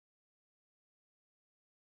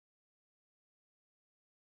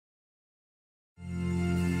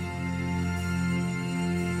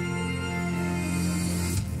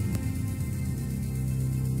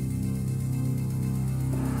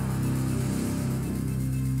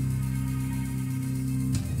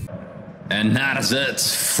And that is it.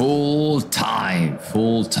 Full time.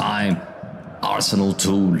 Arsenal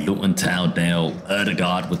 2, Luton Town 0.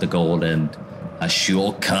 Ødegaard with the goal and a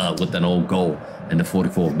Ashoka with an old goal in the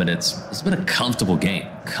 44 minutes. It's been a comfortable game.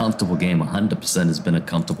 100% has been a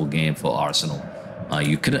comfortable game for Arsenal.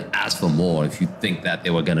 You couldn't ask for more. If you think that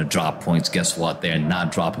they were going to drop points, guess what? They're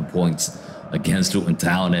not dropping points against Luton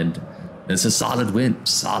Town. And it's a solid win.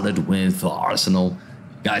 Solid win for Arsenal.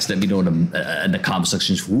 Guys, let me know in the comment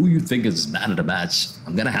sections who you think is man of the match.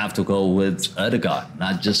 I'm going to have to go with Ødegaard,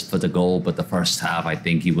 not just for the goal, but the first half. I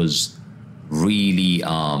think he was really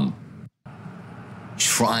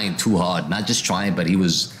trying too hard. Not just trying, but he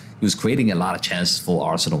was creating a lot of chances for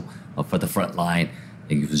Arsenal for the front line.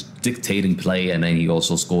 And he was dictating play, and then he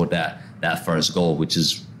also scored that first goal, which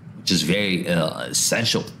is very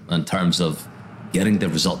essential in terms of getting the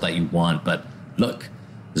result that you want. But look,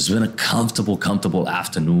 it's been a comfortable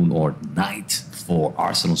afternoon or night for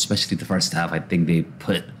Arsenal, especially the first half. I think they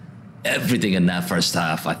put everything in that first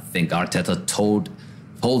half. I think Arteta told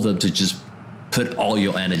them to just put all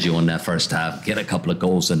your energy on that first half, get a couple of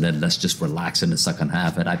goals, and then let's just relax in the second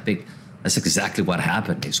half. And I think that's exactly what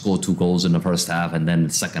happened. They scored 2 goals in the first half, and then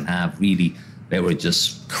the second half, really, they were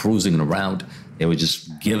just cruising around. They were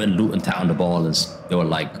just giving Luton Town the ball, and they were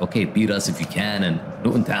like, okay, beat us if you can. And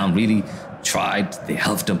Luton Town really tried. They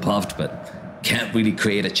huffed and puffed, but can't really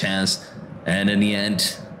create a chance. And in the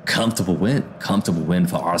end, comfortable win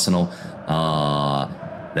for Arsenal.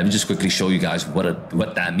 Let me just quickly show you guys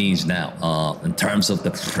what that means now. In terms of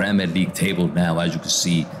the Premier League table now, as you can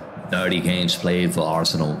see, 30 games played for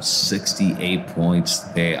Arsenal, 68 points.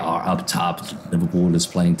 They are up top. Liverpool is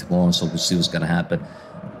playing tomorrow, so we'll see what's going to happen.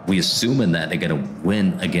 We're assuming that they're going to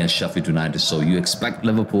win against Sheffield United, so you expect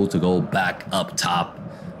Liverpool to go back up top.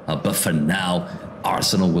 But for now,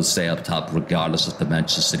 Arsenal will stay up top regardless of the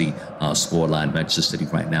Manchester City scoreline. Manchester City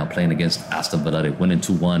right now playing against Aston Villa. They're winning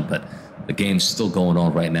 2-1, but the game's still going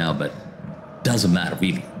on right now. But doesn't matter,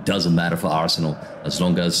 really. Doesn't matter for Arsenal. As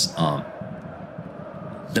long as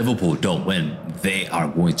Liverpool don't win, they are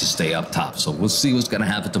going to stay up top. So we'll see what's going to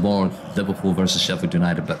happen tomorrow. Liverpool versus Sheffield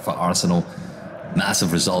United. But for Arsenal,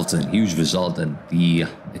 massive result and huge result, and the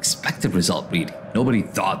expected result, really. Nobody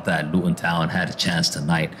thought that Luton Town had a chance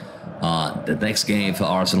tonight. The next game for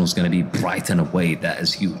Arsenal is going to be Brighton away. That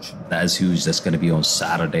is huge. That's going to be on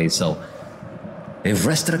Saturday. So they've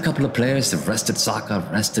rested a couple of players. They've rested Saka,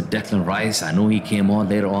 rested Declan Rice. I know he came on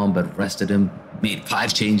later on, but rested him. Made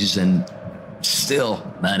 5 changes and still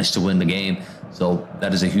managed to win the game. So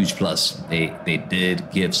that is a huge plus. They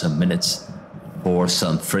did give some minutes for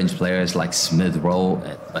some fringe players like Smith Rowe,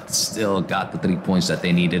 but still got the 3 points that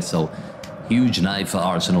they needed. So huge night for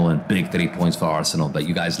Arsenal and big 3 points for Arsenal. But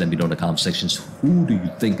you guys let me know in the comment sections, who do you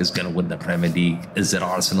think is going to win the Premier League? Is it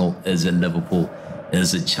Arsenal? Is it Liverpool?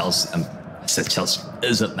 Is it Chelsea? I said Chelsea.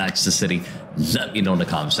 Is it Manchester City? Let me know in the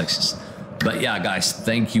comment sections. But yeah, guys,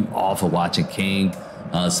 thank you all for watching. King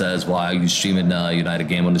says, why are you streaming United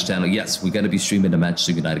game on this channel? Yes, we're going to be streaming the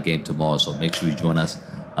Manchester United game tomorrow, so make sure you join us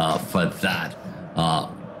for that.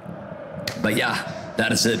 But yeah,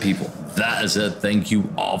 that is it, people. That is it. Thank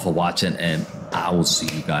you all for watching, and I will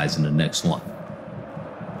see you guys in the next one.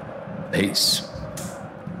 Peace.